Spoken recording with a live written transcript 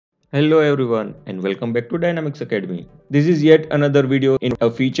Hello everyone and welcome back to Dynamics Academy. This is yet another video in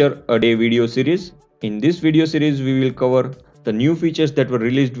a feature a day video series. In this video series we will cover the new features that were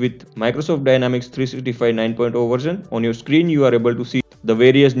released with Microsoft Dynamics 365 9.0 version. On your screen you are able to see the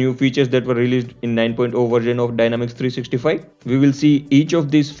various new features that were released in 9.0 version of Dynamics 365. We will see each of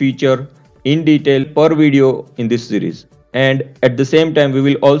these features in detail per video in this series. And at the same time we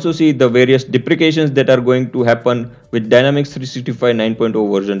will also see the various deprecations that are going to happen with Dynamics 365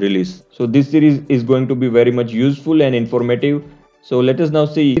 9.0 version release. So this series is going to be very much useful and informative. So let us now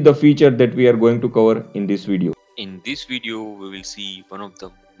see the feature that we are going to cover in this video. In this video we will see one of the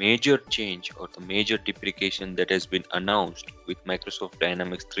major change or the major deprecation that has been announced with Microsoft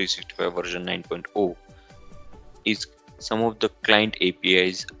Dynamics 365 version 9.0 is some of the client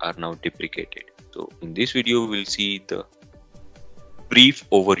APIs are now deprecated. So in this video we will see the brief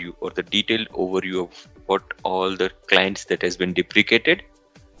overview or the detailed overview of what all the clients that has been deprecated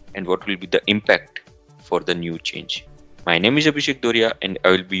and what will be the impact for the new change. My name is Abhishek Doria and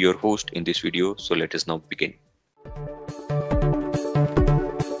I will be your host in this video. So let us now begin.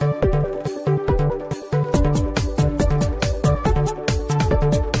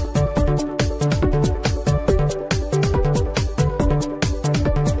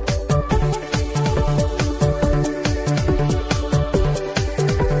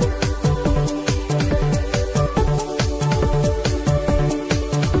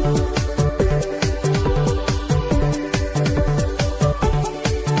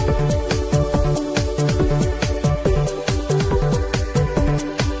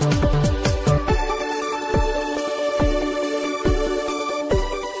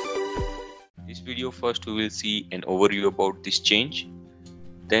 First we will see an overview about this change,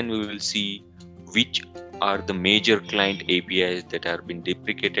 then we will see which are the major client APIs that are been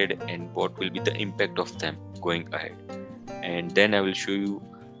deprecated and what will be the impact of them going ahead, and then I will show you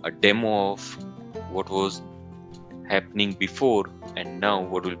a demo of what was happening before and now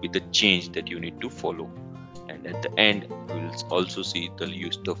what will be the change that you need to follow, and at the end we will also see the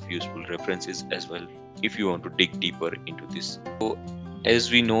list of useful references as well if you want to dig deeper into this. So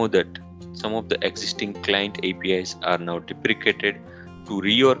as we know that some of the existing client APIs are now deprecated to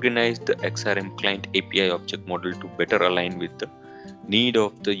reorganize the Xrm client API object model to better align with the need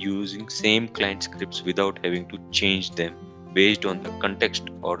of the using same client scripts without having to change them based on the context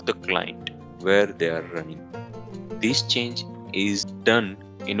or the client where they are running. This change is done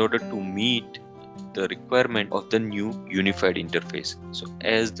in order to meet the requirement of the new unified interface. So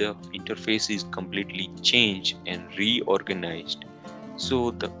as the interface is completely changed and reorganized,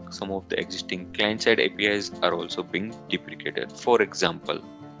 so some of the existing client-side APIs are also being deprecated. For example,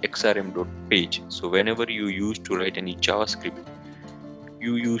 Xrm.page. So whenever you used to write any JavaScript,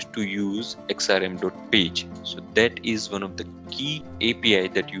 you used to use Xrm.page. So that is one of the key API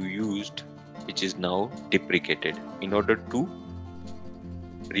that you used, which is now deprecated in order to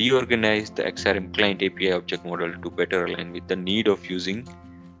reorganize the Xrm client API object model to better align with the need of using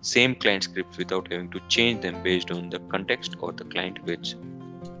same client scripts without having to change them based on the context or the client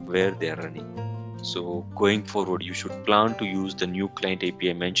where they are running. So going forward, you should plan to use the new client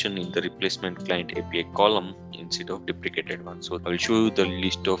API mentioned in the replacement client API column instead of deprecated one. So I will show you the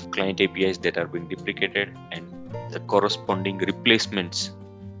list of client APIs that are being deprecated and the corresponding replacements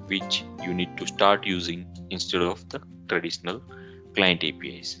which you need to start using instead of the traditional client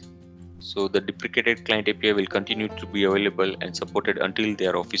APIs. So the deprecated client API will continue to be available and supported until they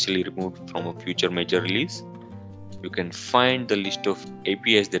are officially removed from a future major release. You can find the list of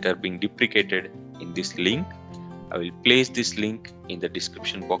APIs that are being deprecated in this link. I will place this link in the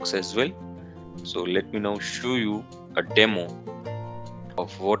description box as well. So let me now show you a demo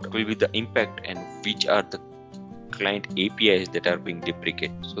of what will be the impact and which are the client APIs that are being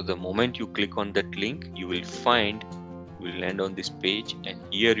deprecated. So the moment you click on that link, you will land on this page, and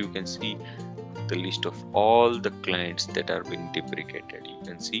here you can see the list of all the clients that are being deprecated. You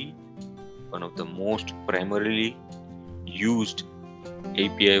can see one of the most primarily used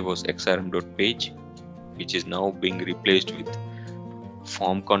API was Xrm.page, which is now being replaced with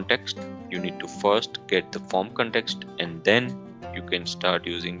formcontext. You need to first get the formcontext and then you can start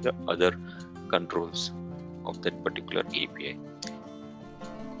using the other controls of that particular API.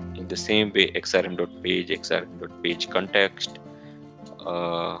 In the same way, Xrm.page, Xrm.page context,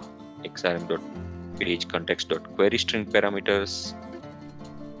 Xrm.page context.query string parameters.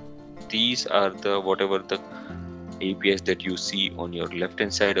 These are the whatever the APIs that you see on your left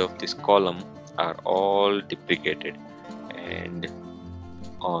hand side of this column are all deprecated, and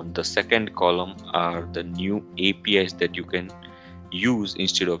on the second column are the new APIs that you can use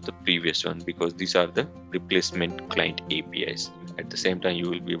instead of the previous one, because these are the replacement client APIs. You At the same time, you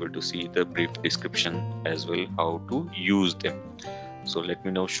will be able to see the brief description as well, how to use them. So let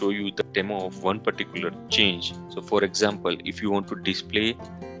me now show you the demo of one particular change. So for example, if you want to display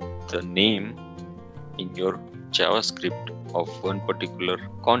the name in your JavaScript of one particular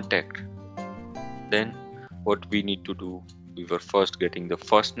contact, then what we need to do, we were first getting the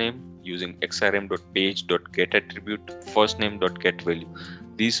first name using Xrm.page.get attribute first name.get value.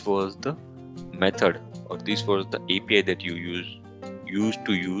 This was the method, or this was the API that you used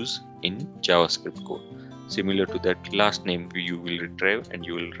to use in JavaScript code. Similar to that, last name you will retrieve and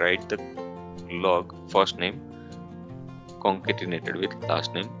you will write the log first name concatenated with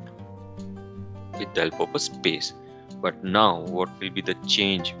last name with the help of a space. But now what will be the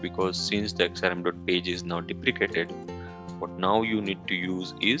change, because since the Xrm.page is now deprecated, what now you need to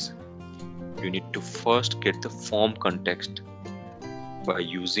use is you need to first get the form context by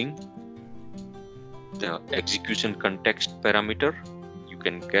using the execution context parameter. You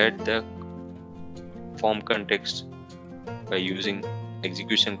can get the form context by using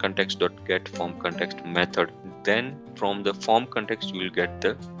execution context.get form context method. Then from the form context you will get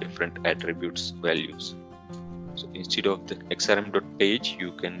the different attributes values. So instead of the Xrm.page,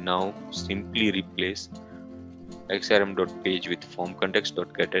 you can now simply replace Xrm.page with form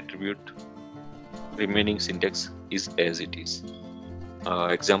context.get attribute. Remaining syntax is as it is.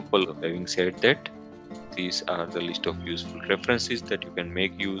 Example of having said that, these are the list of useful references that you can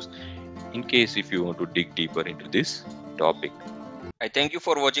make use in case if you want to dig deeper into this topic. I thank you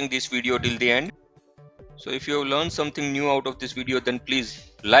for watching this video till the end. So if you have learned something new out of this video, then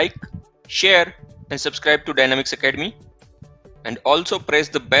please like, share and subscribe to Dynamics Academy, and also press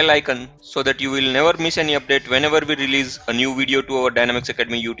the bell icon so that you will never miss any update whenever we release a new video to our Dynamics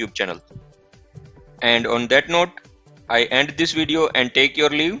Academy YouTube channel. And on that note, I end this video and take your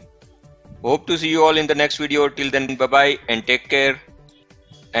leave. Hope to see you all in the next video. Till then, bye bye and take care.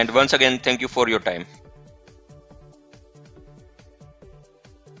 And once again, thank you for your time.